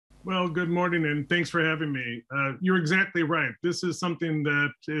Well, good morning and thanks for having me. You're exactly right. This is something that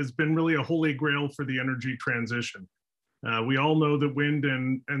has been really a holy grail for the energy transition. We all know that wind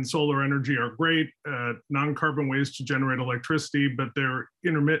and solar energy are great, non-carbon ways to generate electricity, but they're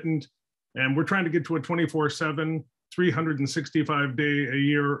intermittent. And we're trying to get to a 24/7, 365-day a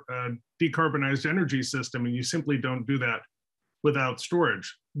year decarbonized energy system, and you simply don't do that without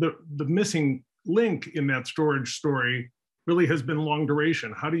storage. The missing link in that storage story really has been long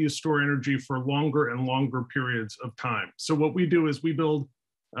duration. How do you store energy for longer and longer periods of time? So what we do is we build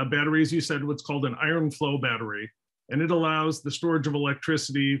batteries. You said what's called an iron flow battery, and it allows the storage of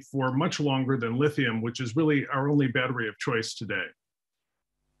electricity for much longer than lithium, which is really our only battery of choice today.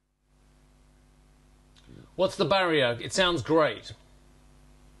 What's the barrier? It sounds great.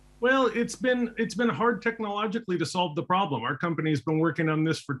 Well, it's been hard technologically to solve the problem. Our company's been working on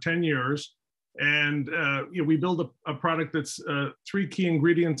this for 10 years. And we build a product that's three key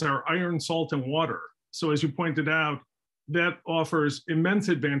ingredients are iron, salt, and water. So as you pointed out, that offers immense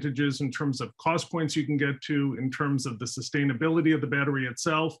advantages in terms of cost points you can get to, in terms of the sustainability of the battery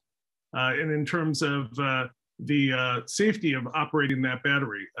itself, and in terms of the safety of operating that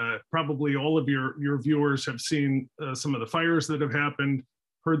battery. Probably all of your viewers have seen some of the fires that have happened,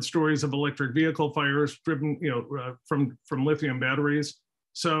 heard stories of electric vehicle fires driven from lithium batteries.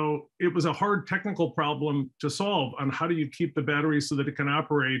 So it was a hard technical problem to solve on how do you keep the battery so that it can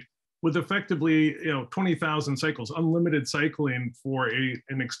operate with effectively 20,000 cycles, unlimited cycling for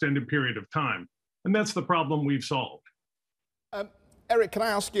an extended period of time. And that's the problem we've solved. Eric, can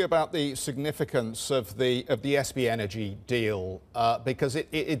I ask you about the significance of the SB Energy deal? Because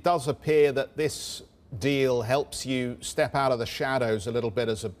it does appear that this deal helps you step out of the shadows a little bit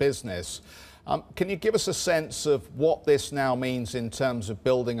as a business. Can you give us a sense of what this now means in terms of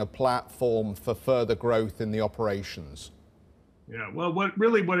building a platform for further growth in the operations? Yeah, well, what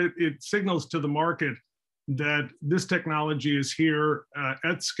it signals to the market that this technology is here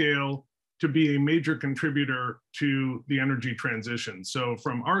at scale to be a major contributor to the energy transition. So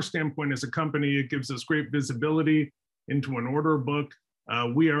from our standpoint as a company, it gives us great visibility into an order book.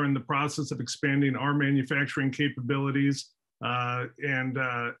 We are in the process of expanding our manufacturing capabilities.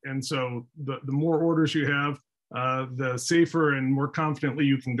 And so the more orders you have, the safer and more confidently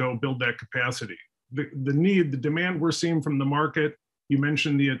you can go build that capacity. The demand we're seeing from the market, you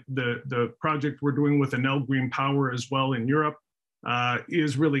mentioned the project we're doing with Enel Green Power as well in Europe,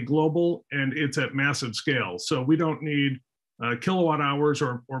 is really global and it's at massive scale. So we don't need kilowatt hours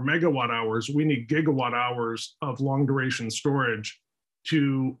or megawatt hours, we need gigawatt hours of long duration storage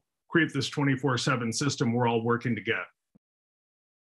to create this 24/7 system we're all working to get.